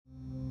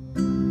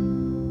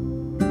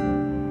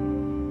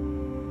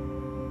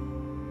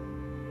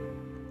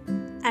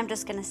I'm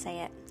just going to say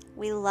it.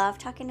 We love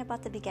talking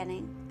about the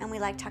beginning and we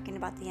like talking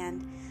about the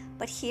end.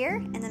 But here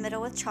in the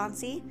middle with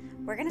Chauncey,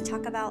 we're going to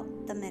talk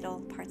about the middle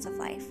parts of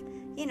life.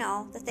 You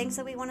know, the things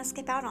that we want to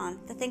skip out on,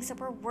 the things that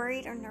we're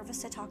worried or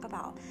nervous to talk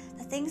about,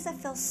 the things that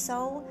feel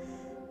so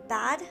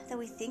bad that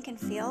we think and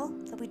feel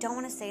that we don't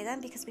want to say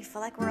them because we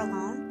feel like we're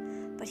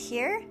alone. But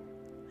here,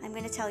 I'm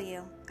going to tell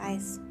you,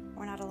 guys,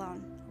 we're not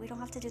alone. We don't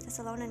have to do this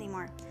alone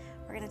anymore.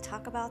 We're going to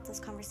talk about those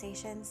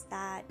conversations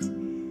that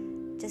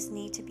just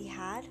need to be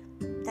had,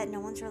 that no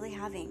one's really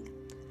having.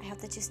 I hope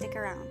that you stick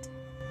around.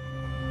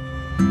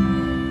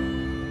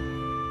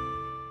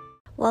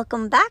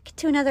 Welcome back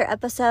to another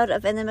episode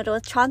of In the Middle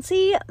with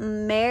Chauncey.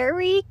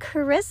 Merry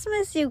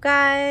Christmas, you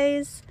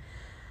guys.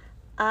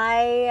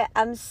 I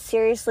am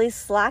seriously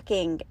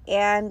slacking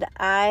and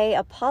I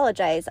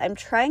apologize. I'm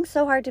trying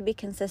so hard to be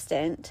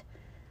consistent,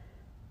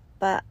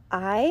 but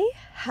I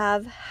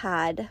have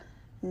had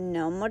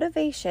no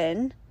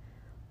motivation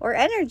or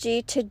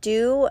energy to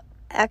do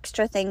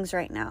extra things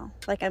right now.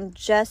 Like, I'm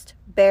just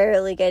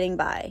barely getting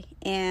by.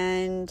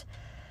 And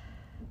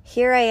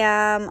here I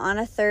am on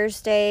a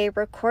Thursday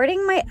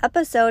recording my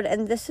episode,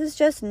 and this is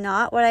just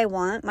not what I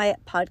want my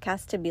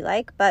podcast to be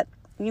like. But,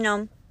 you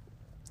know,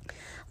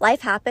 life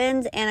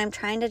happens, and I'm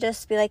trying to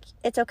just be like,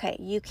 it's okay.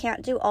 You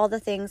can't do all the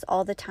things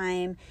all the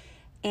time.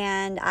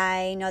 And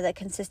I know that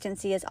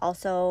consistency is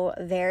also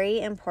very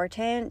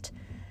important.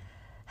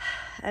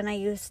 And I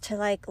used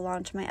to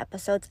launch my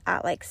episodes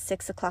at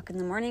 6 o'clock in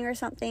the morning or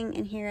something.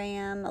 And here I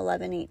am,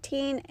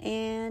 11:18,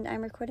 and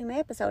I'm recording my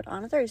episode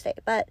on a Thursday.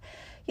 But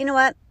you know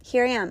what?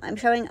 Here I am. I'm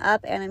showing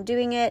up and I'm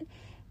doing it.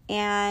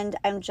 And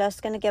I'm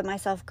just going to give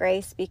myself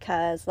grace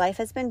because life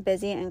has been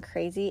busy and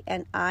crazy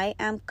and I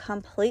am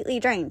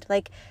completely drained.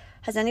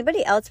 Has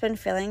anybody else been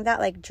feeling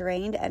that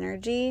drained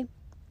energy?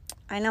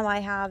 I know I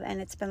have, and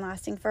it's been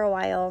lasting for a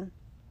while.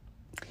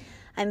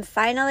 I'm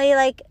finally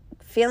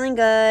feeling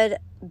good.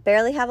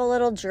 Barely have a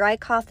little dry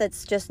cough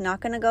that's just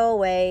not going to go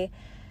away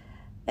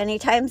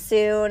anytime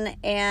soon.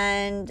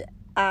 And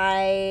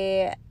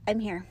I'm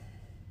here.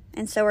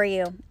 And so are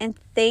you. And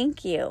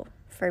thank you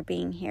for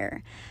being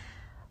here.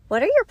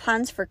 What are your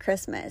plans for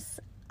Christmas?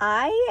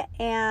 I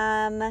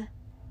am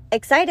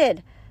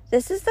excited.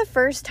 This is the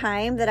first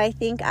time that I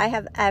think I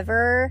have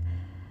ever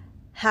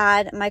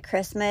had my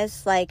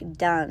Christmas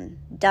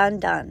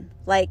done.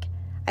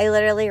 I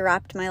literally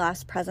wrapped my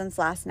last presents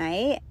last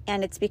night,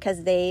 and it's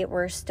because they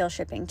were still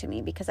shipping to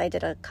me because I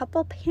did a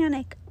couple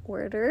panic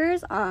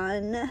orders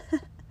on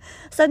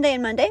Sunday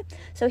and Monday.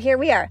 So here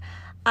we are.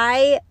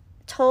 I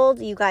told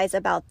you guys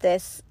about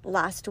this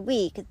last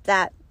week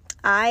that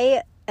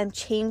I am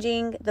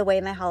changing the way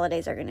my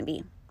holidays are going to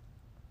be.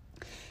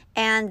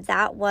 And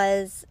that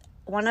was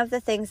one of the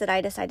things that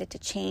I decided to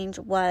change,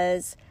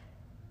 was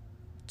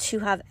to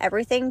have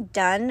everything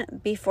done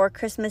before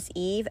Christmas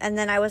Eve. And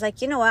then I was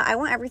like, you know what? I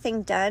want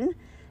everything done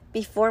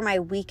before my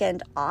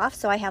weekend off.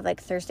 So I have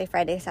Thursday,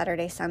 Friday,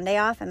 Saturday, Sunday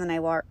off. And then I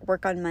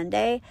work on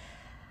Monday.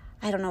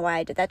 I don't know why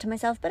I did that to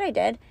myself, but I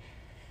did.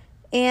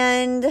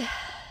 And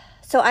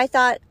so I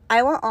thought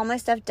I want all my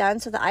stuff done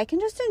so that I can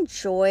just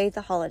enjoy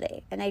the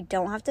holiday. And I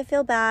don't have to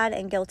feel bad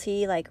and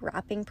guilty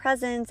wrapping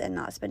presents and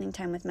not spending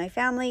time with my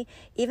family.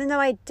 Even though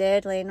I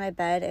did lay in my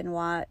bed and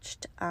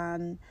watched,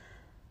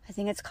 I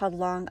think it's called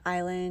Long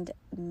Island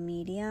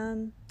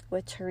Medium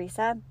with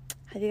Teresa.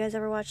 Have you guys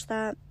ever watched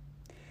that?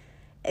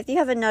 If you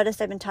haven't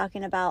noticed, I've been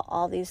talking about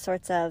all these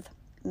sorts of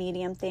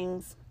medium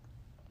things.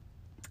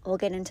 We'll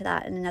get into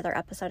that in another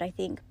episode, I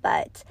think.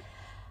 But,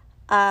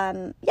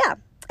 yeah,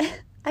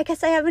 I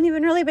guess I haven't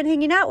even really been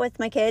hanging out with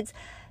my kids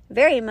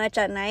very much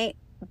at night.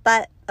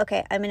 But,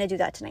 okay, I'm going to do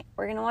that tonight.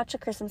 We're going to watch a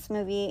Christmas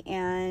movie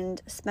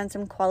and spend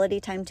some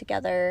quality time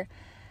together.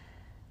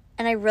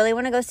 And I really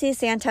want to go see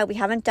Santa. We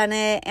haven't done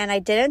it. And I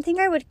didn't think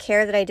I would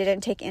care that I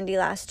didn't take Indy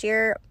last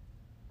year.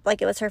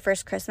 It was her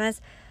first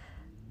Christmas.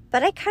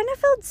 But I kind of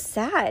felt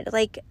sad.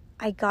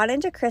 I got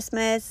into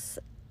Christmas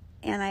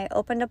and I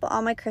opened up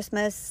all my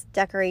Christmas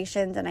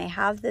decorations. And I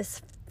have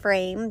this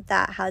frame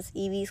that has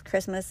Evie's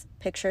Christmas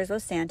pictures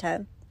with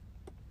Santa.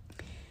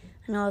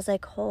 And I was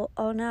like, oh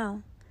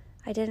no.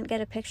 I didn't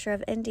get a picture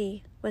of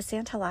Indy with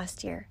Santa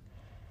last year.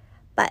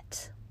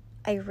 But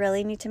I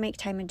really need to make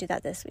time and do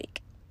that this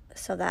week,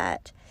 so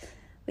that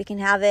we can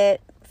have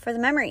it for the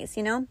memories,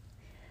 you know?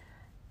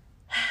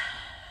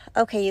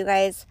 Okay, you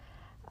guys,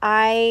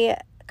 I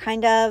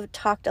kind of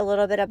talked a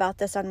little bit about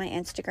this on my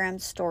Instagram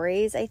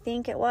stories, I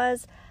think it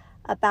was,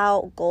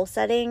 about goal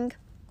setting.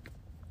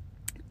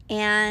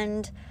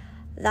 And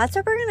that's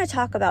what we're going to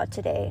talk about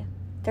today.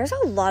 There's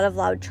a lot of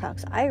loud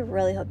trucks. I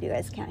really hope you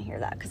guys can't hear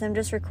that because I'm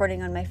just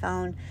recording on my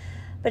phone.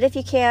 But if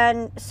you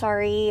can,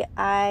 sorry,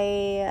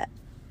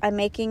 I'm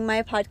making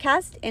my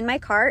podcast in my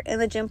car in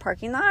the gym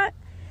parking lot.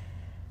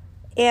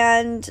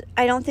 And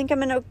I don't think I'm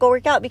going to go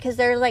work out because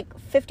there are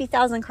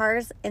 50,000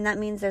 cars. And that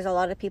means there's a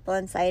lot of people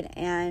inside.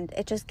 And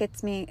it just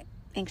gets me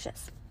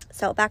anxious.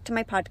 So back to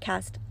my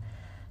podcast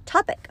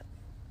topic.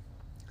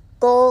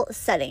 Goal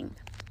setting.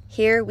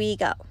 Here we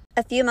go.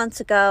 A few months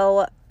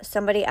ago,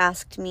 somebody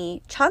asked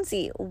me,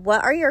 Chauncey,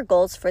 what are your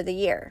goals for the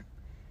year?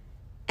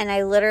 And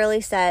I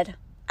literally said,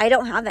 I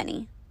don't have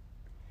any.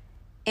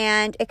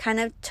 And it kind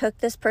of took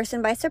this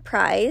person by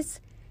surprise.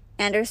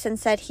 Anderson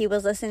said he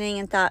was listening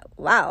and thought,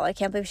 wow, I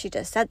can't believe she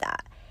just said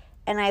that.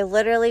 And I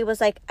literally was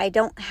like, I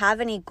don't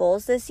have any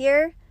goals this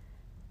year.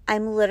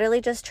 I'm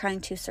literally just trying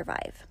to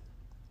survive.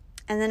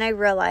 And then I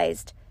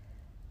realized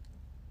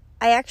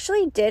I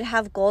actually did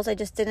have goals. I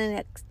just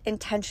didn't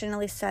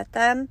intentionally set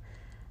them.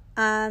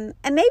 And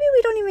maybe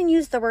we don't even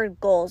use the word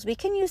goals. We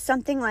can use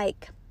something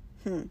like,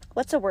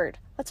 what's a word?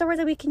 What's a word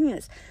that we can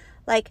use?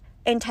 Like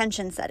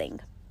intention setting.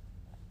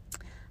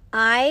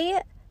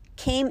 I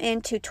came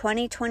into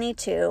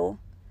 2022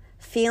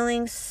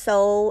 feeling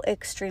so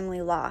extremely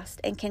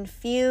lost and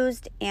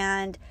confused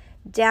and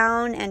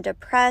down and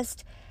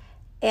depressed.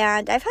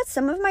 And I've had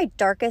some of my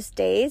darkest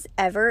days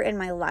ever in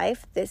my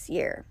life this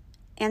year.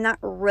 And that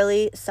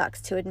really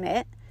sucks to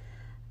admit.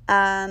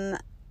 I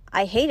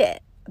hate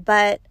it,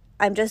 but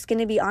I'm just going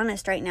to be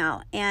honest right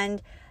now.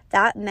 And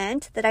that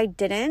meant that I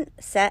didn't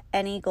set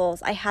any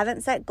goals. I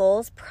haven't set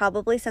goals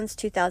probably since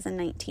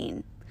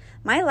 2019.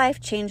 My life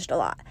changed a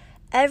lot.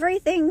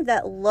 Everything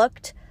that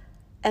looked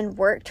and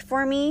worked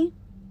for me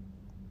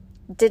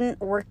didn't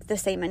work the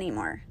same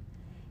anymore.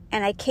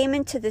 And I came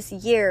into this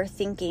year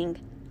thinking,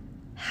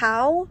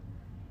 how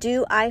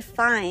do I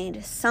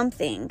find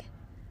something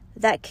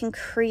that can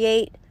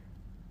create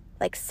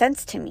like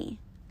sense to me?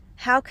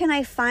 How can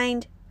I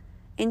find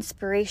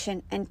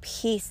inspiration and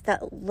peace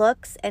that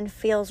looks and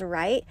feels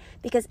right?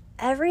 Because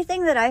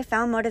everything that I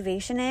found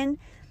motivation in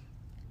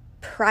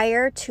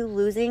prior to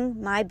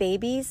losing my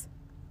babies,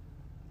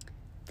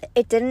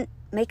 it didn't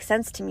make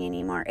sense to me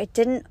anymore. It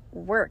didn't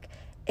work.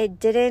 It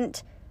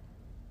didn't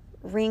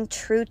ring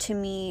true to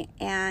me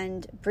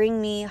and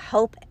bring me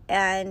hope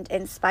and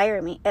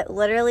inspire me. It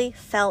literally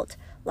felt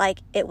like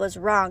it was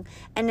wrong.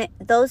 And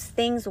those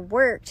things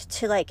worked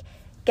to like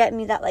get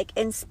me that like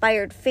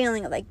inspired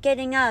feeling of like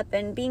getting up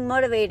and being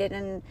motivated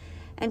and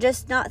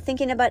just not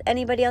thinking about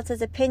anybody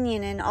else's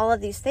opinion and all of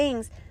these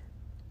things.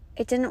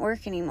 It didn't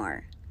work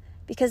anymore.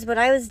 Because what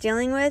I was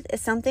dealing with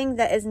is something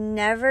that is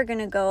never going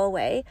to go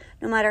away.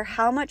 No matter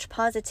how much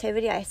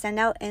positivity I send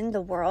out in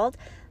the world,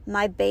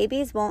 my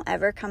babies won't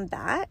ever come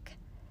back.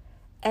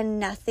 And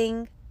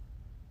nothing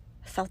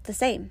felt the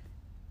same.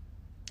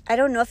 I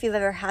don't know if you've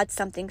ever had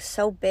something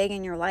so big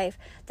in your life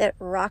that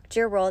rocked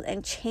your world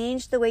and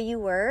changed the way you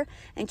were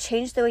and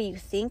changed the way you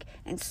think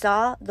and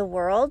saw the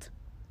world.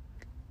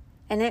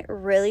 And it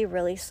really,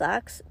 really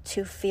sucks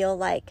to feel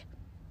like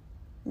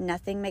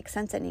nothing makes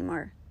sense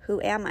anymore.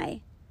 Who am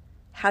I?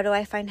 How do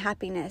I find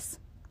happiness?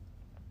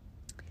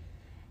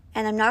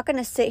 And I'm not going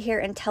to sit here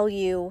and tell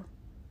you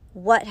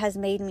what has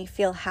made me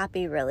feel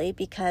happy really,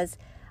 because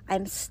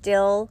I'm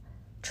still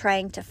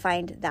trying to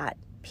find that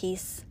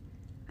peace.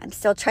 I'm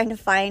still trying to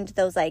find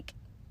those eye-opening,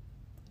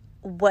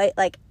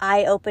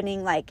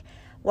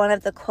 one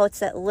of the quotes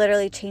that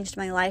literally changed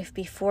my life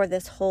before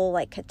this whole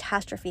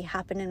catastrophe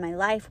happened in my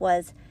life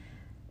was,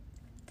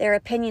 their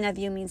opinion of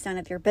you means none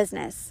of your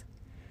business.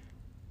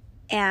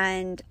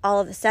 And all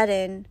of a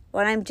sudden,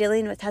 what I'm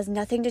dealing with has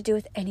nothing to do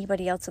with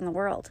anybody else in the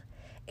world.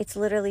 It's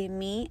literally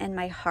me and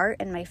my heart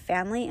and my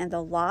family and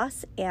the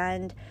loss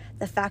and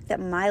the fact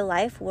that my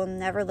life will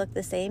never look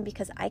the same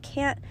because I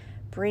can't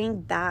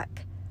bring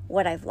back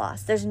what I've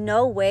lost. There's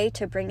no way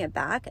to bring it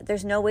back.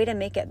 There's no way to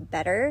make it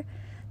better.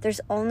 There's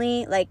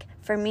only,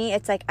 for me,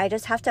 it's I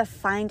just have to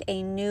find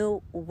a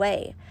new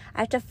way.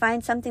 I have to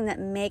find something that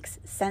makes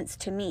sense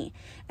to me.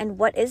 And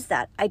what is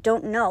that? I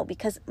don't know,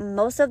 because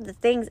most of the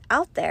things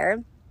out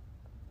there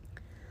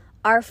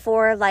are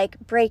for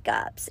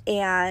breakups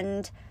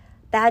and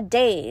bad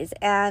days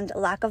and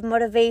lack of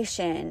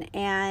motivation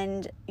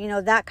and,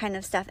 that kind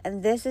of stuff.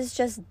 And this is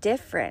just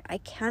different. I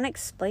can't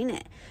explain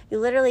it. You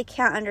literally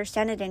can't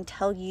understand it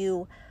until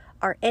you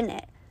are in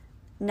it.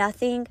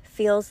 Nothing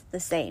feels the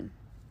same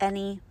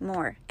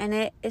anymore. And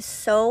it is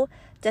so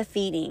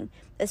defeating,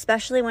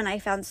 especially when I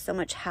found so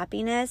much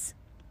happiness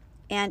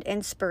and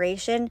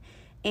inspiration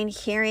in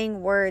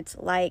hearing words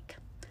like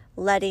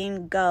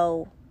letting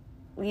go,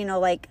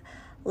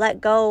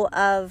 let go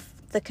of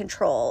the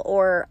control,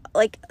 or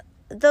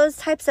those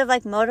types of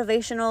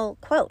motivational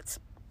quotes.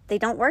 They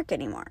don't work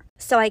anymore.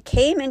 So I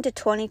came into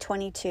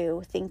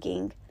 2022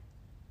 thinking,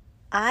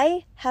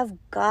 I have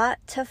got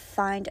to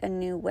find a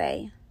new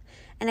way.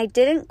 And I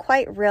didn't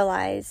quite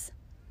realize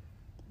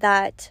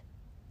that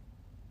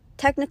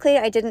technically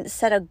I didn't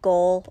set a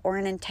goal or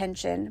an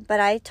intention, but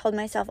I told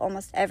myself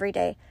almost every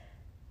day,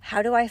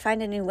 how do I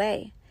find a new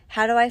way?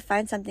 How do I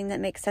find something that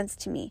makes sense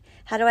to me?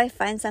 How do I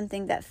find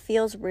something that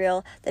feels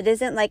real, that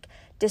isn't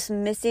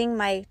dismissing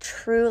my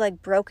true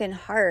broken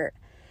heart?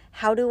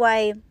 How do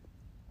I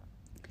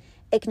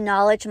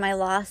acknowledge my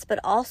loss, but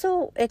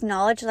also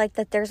acknowledge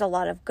that there's a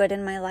lot of good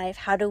in my life?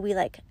 How do we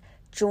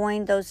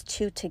join those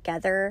two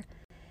together?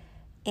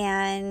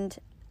 And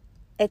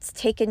it's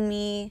taken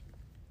me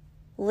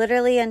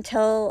literally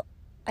until,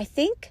 I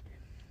think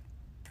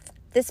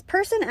this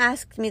person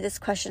asked me this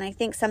question, I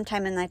think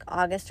sometime in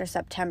August or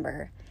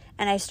September.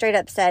 And I straight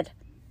up said,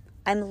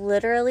 I'm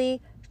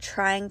literally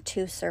trying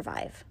to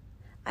survive.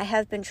 I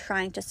have been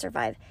trying to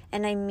survive.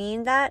 And I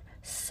mean that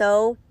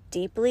so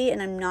deeply,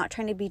 and I'm not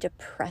trying to be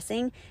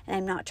depressing, and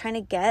I'm not trying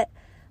to get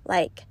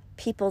like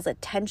people's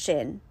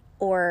attention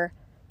or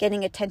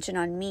getting attention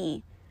on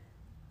me.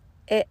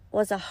 It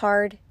was a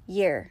hard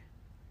year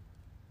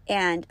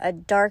and a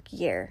dark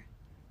year,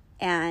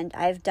 and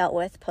I've dealt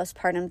with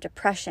postpartum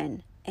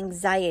depression,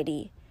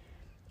 anxiety,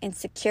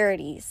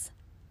 insecurities,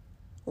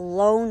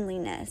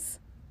 loneliness,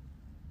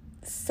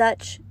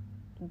 such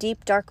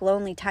deep, dark,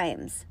 lonely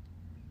times.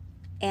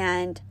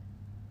 And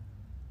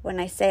when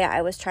I say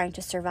I was trying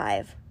to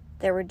survive,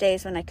 there were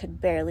days when I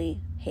could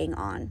barely hang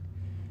on.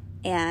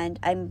 And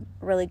I'm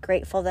really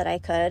grateful that I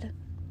could.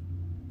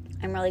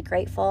 I'm really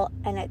grateful.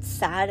 And it's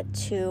sad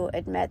to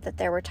admit that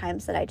there were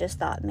times that I just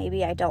thought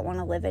maybe I don't want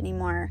to live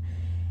anymore.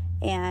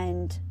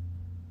 And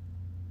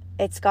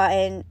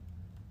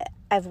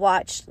I've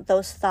watched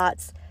those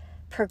thoughts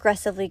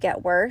progressively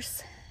get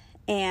worse.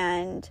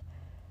 And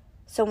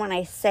so when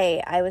I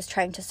say I was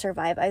trying to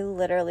survive, I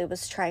literally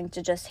was trying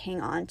to just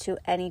hang on to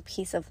any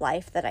piece of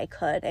life that I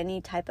could,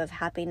 any type of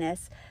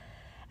happiness.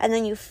 And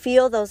then you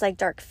feel those like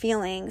dark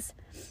feelings,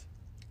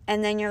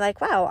 and then you're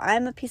like, wow,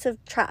 I'm a piece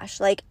of trash.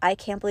 Like, I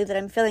can't believe that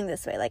I'm feeling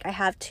this way. Like, I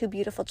have 2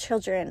 beautiful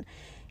children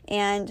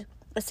and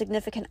a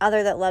significant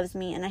other that loves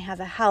me, and I have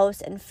a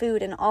house and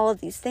food and all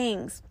of these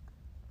things.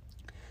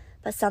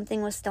 But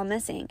something was still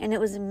missing, and it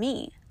was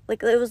me.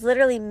 Like, it was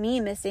literally me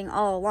missing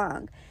all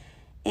along.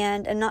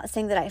 And I'm not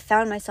saying that I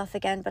found myself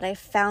again, but I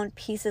found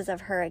pieces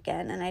of her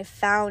again. And I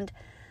found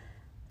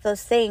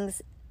those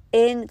things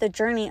in the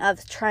journey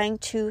of trying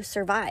to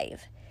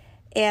survive.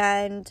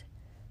 And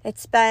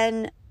it's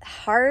been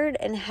hard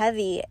and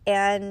heavy.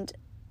 And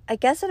I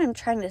guess what I'm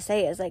trying to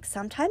say is, like,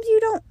 sometimes you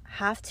don't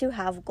have to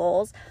have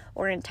goals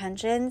or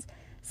intentions.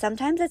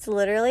 Sometimes it's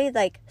literally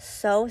like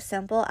so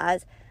simple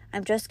as,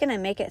 I'm just going to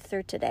make it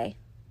through today.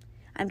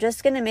 I'm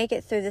just going to make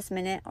it through this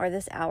minute or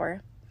this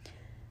hour.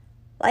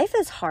 Life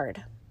is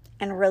hard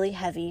and really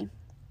heavy.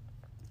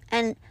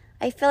 And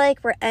I feel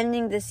like we're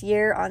ending this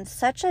year on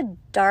such a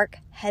dark,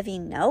 heavy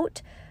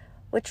note,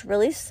 which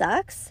really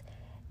sucks.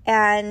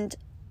 And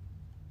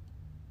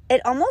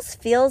it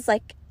almost feels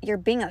like you're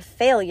being a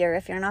failure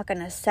if you're not going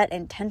to set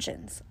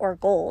intentions or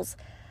goals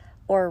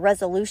or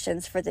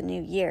resolutions for the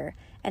new year.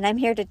 And I'm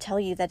here to tell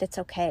you that it's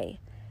okay.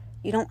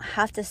 You don't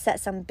have to set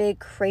some big,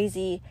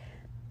 crazy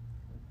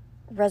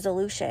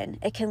resolution.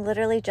 It can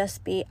literally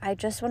just be, I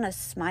just want to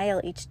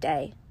smile each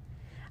day.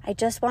 I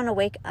just want to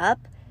wake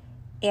up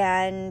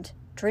and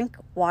drink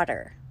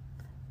water,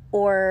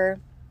 or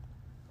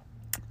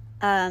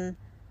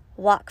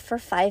walk for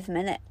 5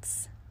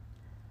 minutes,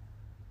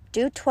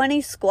 do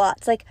 20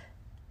 squats. Like,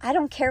 I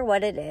don't care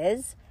what it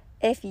is.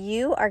 If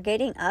you are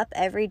getting up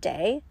every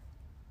day,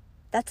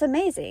 that's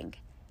amazing.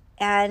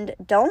 And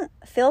don't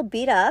feel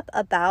beat up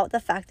about the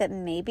fact that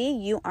maybe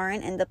you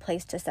aren't in the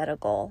place to set a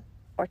goal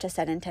or to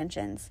set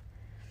intentions.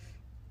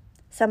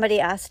 Somebody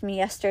asked me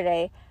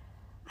yesterday,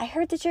 I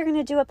heard that you're going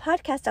to do a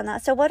podcast on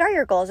that. So what are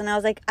your goals? And I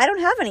was like, I don't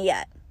have any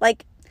yet.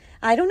 Like,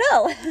 I don't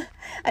know.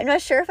 I'm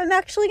not sure if I'm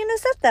actually going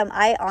to set them.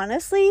 I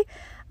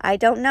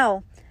don't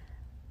know.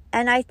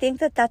 And I think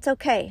that that's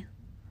okay.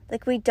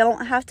 Like, we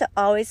don't have to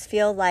always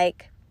feel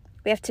like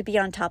we have to be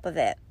on top of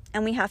it.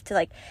 And we have to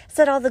like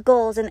set all the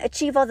goals and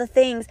achieve all the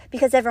things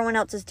because everyone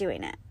else is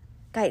doing it.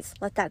 Guys,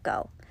 let that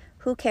go.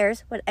 Who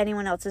cares what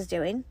anyone else is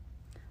doing?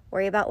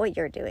 Worry about what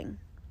you're doing.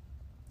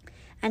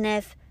 And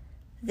if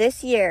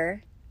this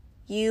year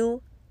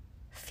you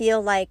feel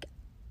like,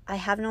 I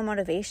have no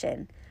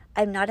motivation,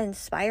 I'm not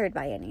inspired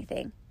by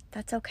anything,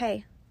 that's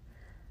okay.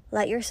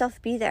 Let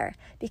yourself be there.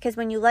 Because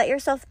when you let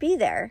yourself be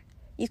there,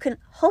 you can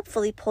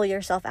hopefully pull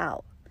yourself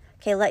out.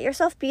 Okay, let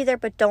yourself be there,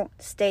 but don't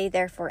stay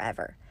there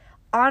forever.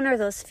 Honor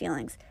those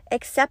feelings,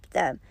 accept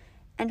them,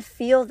 and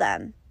feel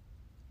them.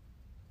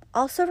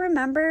 Also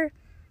remember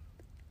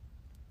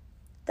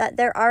that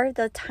there are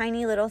the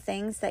tiny little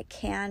things that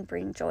can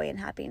bring joy and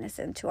happiness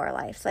into our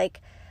lives.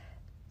 Like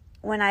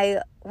when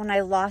I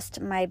lost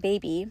my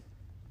baby,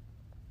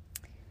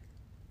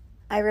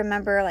 I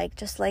remember like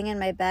just laying in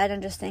my bed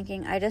and just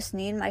thinking, I just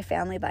need my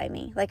family by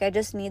me. Like, I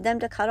just need them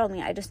to cuddle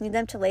me. I just need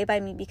them to lay by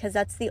me, because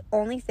that's the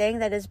only thing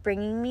that is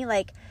bringing me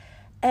like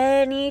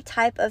any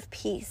type of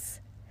peace,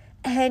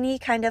 any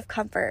kind of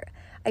comfort.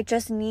 I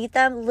just need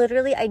them.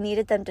 Literally, I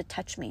needed them to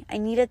touch me. I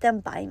needed them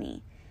by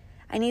me.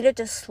 I needed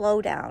to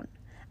slow down.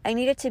 I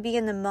needed to be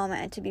in the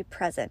moment and to be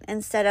present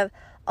instead of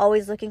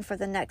always looking for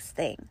the next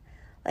thing.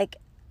 Like,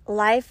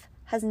 life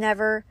has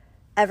never,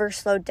 ever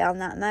slowed down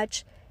that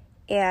much.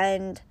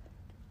 And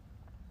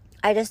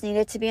I just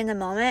needed to be in the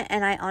moment.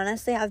 And I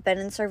honestly have been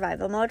in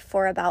survival mode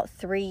for about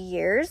 3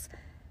 years.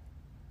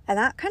 And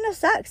that kind of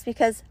sucks,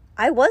 because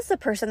I was the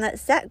person that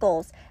set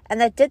goals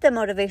and that did the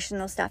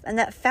motivational stuff and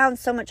that found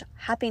so much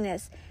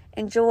happiness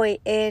and joy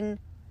in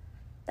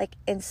like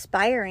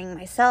inspiring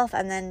myself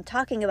and then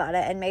talking about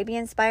it and maybe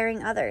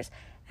inspiring others.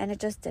 And it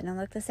just didn't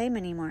look the same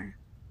anymore.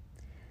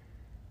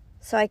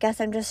 So I guess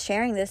I'm just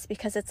sharing this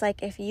because it's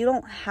like, if you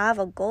don't have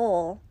a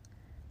goal,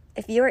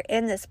 if you're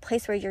in this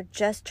place where you're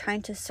just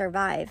trying to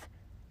survive,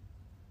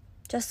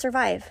 just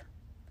survive.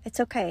 It's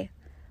okay.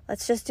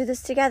 Let's just do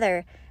this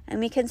together, and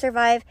we can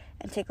survive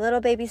and take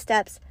little baby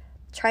steps.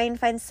 Try and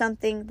find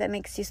something that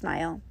makes you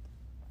smile.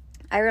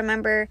 I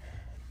remember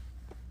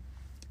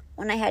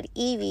when I had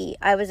Evie,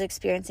 I was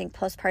experiencing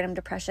postpartum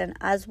depression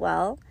as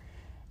well,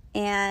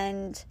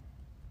 and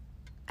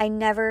I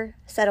never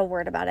said a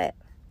word about it.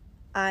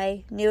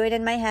 I knew it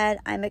in my head.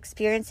 I'm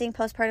experiencing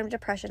postpartum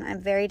depression. I'm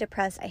very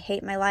depressed. I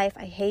hate my life.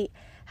 I hate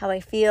how I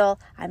feel.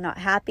 I'm not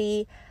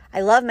happy.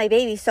 I love my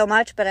baby so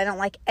much, but I don't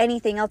like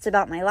anything else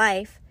about my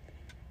life.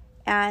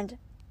 And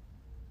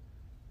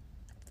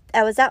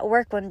I was at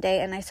work one day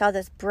and I saw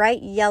this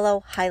bright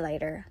yellow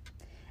highlighter.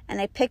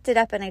 And I picked it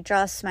up and I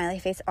draw a smiley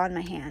face on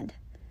my hand.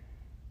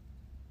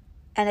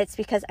 And it's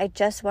because I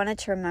just wanted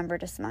to remember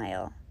to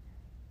smile.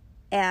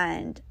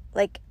 And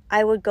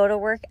I would go to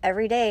work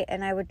every day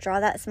and I would draw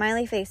that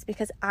smiley face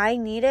because I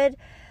needed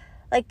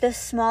the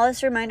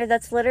smallest reminder.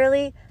 That's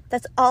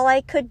all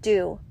I could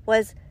do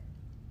was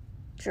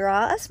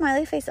draw a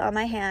smiley face on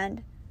my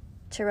hand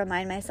to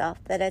remind myself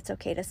that it's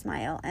okay to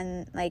smile.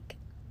 And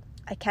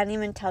I can't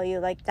even tell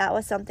you, that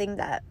was something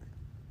that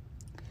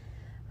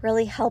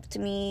really helped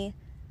me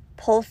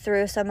pull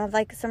through some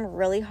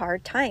really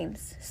hard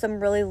times, some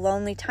really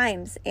lonely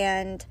times.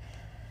 And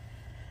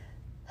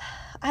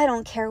I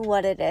don't care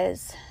what it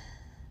is,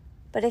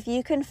 but if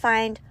you can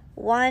find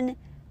one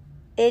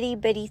itty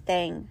bitty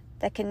thing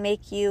that can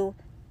make you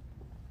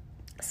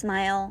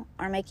smile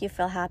or make you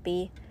feel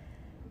happy,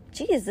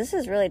 geez, this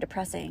is really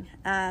depressing.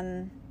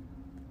 I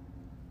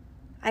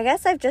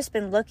guess I've just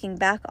been looking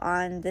back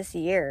on this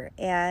year,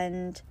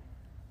 and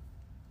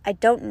I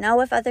don't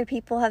know if other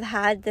people have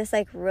had this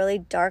really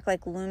dark,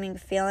 looming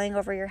feeling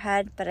over your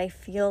head, but I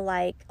feel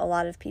like a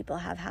lot of people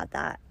have had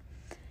that.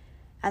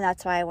 And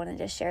that's why I wanted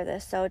to share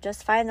this. So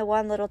just find the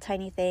one little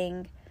tiny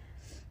thing.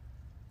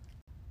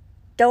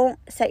 Don't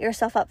set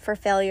yourself up for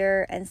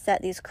failure and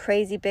set these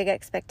crazy big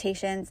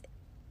expectations.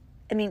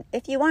 I mean,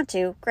 if you want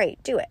to,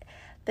 great, do it.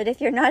 But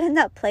if you're not in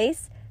that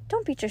place,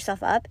 don't beat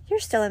yourself up. You're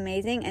still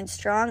amazing and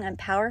strong and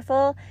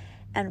powerful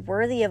and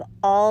worthy of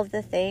all of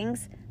the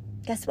things.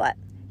 Guess what?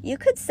 You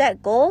could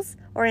set goals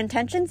or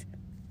intentions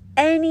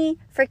any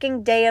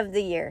freaking day of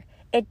the year.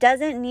 It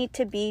doesn't need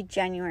to be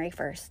January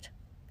 1st.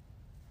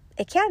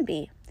 It can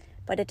be,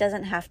 but it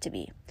doesn't have to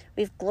be.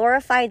 We've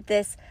glorified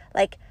this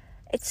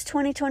it's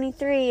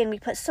 2023 and we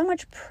put so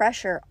much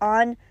pressure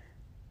on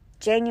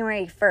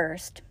January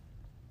 1st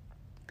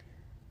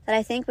that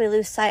I think we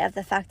lose sight of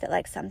the fact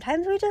that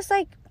sometimes we just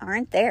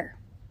aren't there.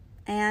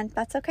 And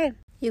that's okay.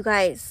 You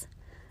guys,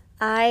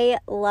 I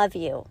love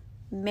you.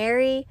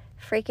 Merry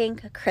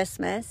freaking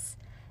Christmas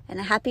and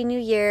a Happy New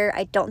Year.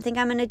 I don't think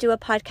I'm going to do a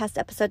podcast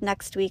episode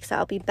next week, so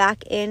I'll be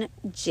back in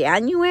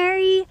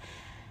January.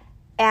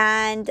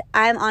 And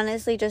I'm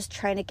honestly just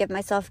trying to give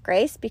myself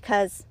grace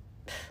because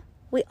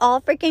we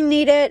all freaking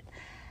need it.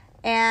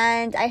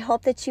 And I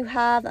hope that you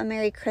have a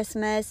Merry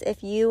Christmas.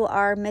 If you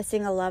are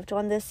missing a loved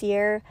one this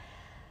year,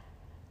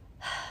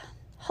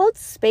 hold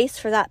space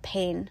for that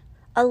pain.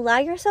 Allow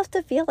yourself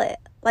to feel it.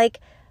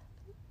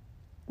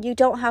 You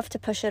don't have to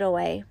push it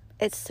away.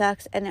 It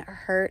sucks and it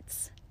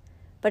hurts,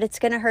 but it's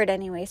going to hurt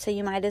anyway. So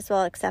you might as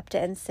well accept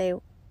it and say,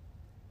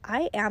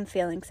 I am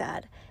feeling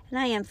sad and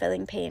I am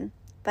feeling pain,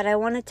 but I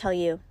want to tell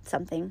you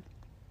something.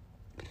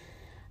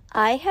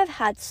 I have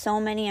had so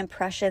many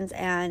impressions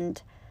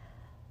and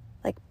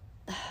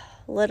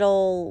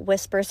little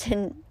whispers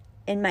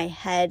in my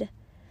head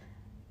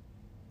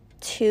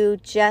to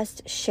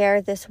just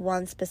share this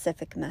one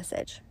specific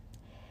message.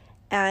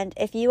 And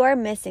if you are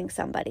missing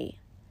somebody,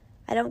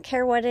 I don't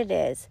care what it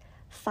is,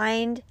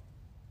 find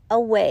a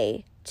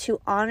way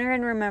to honor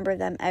and remember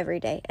them every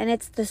day. And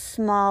it's the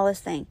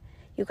smallest thing.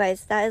 You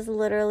guys, that is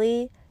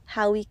literally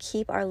how we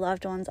keep our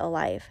loved ones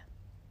alive,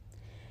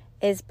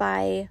 is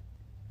by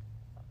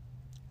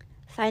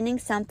finding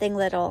something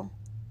little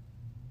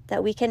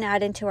that we can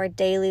add into our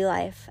daily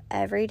life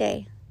every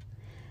day.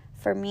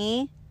 For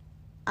me,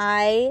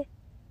 I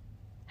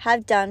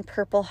have done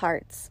purple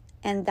hearts,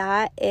 and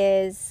that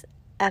is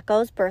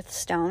Echo's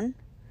birthstone.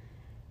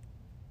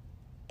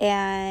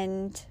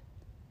 And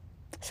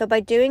so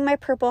by doing my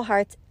purple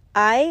hearts,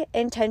 I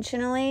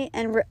intentionally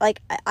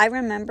I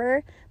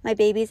remember my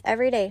babies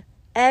every day.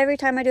 Every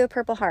time I do a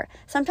purple heart.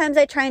 Sometimes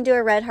I try and do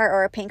a red heart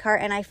or a pink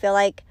heart, and I feel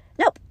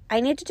nope, I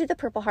need to do the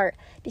purple heart,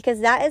 because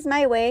that is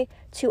my way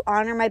to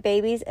honor my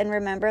babies and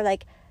remember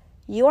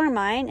you are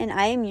mine and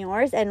I am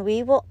yours, and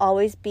we will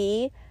always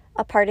be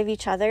a part of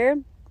each other,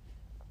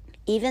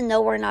 even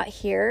though we're not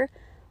here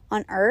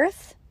on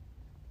earth.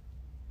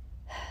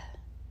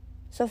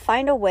 So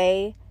find a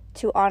way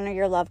to honor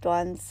your loved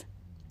ones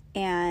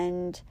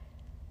and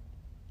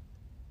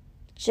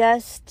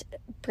just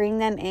bring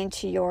them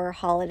into your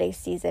holiday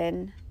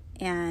season.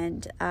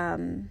 And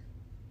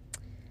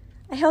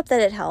I hope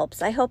that it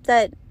helps. I hope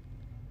that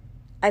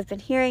I've been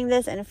hearing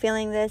this and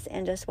feeling this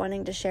and just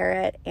wanting to share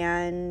it.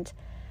 And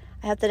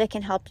I hope that it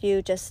can help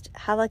you just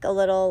have a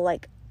little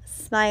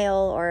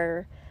smile,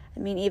 or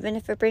even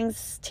if it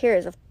brings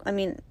tears,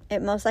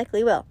 it most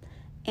likely will.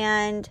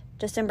 And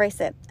just embrace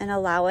it and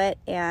allow it.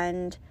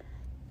 And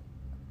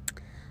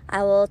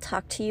I will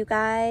talk to you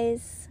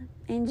guys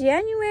in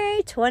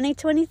January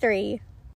 2023.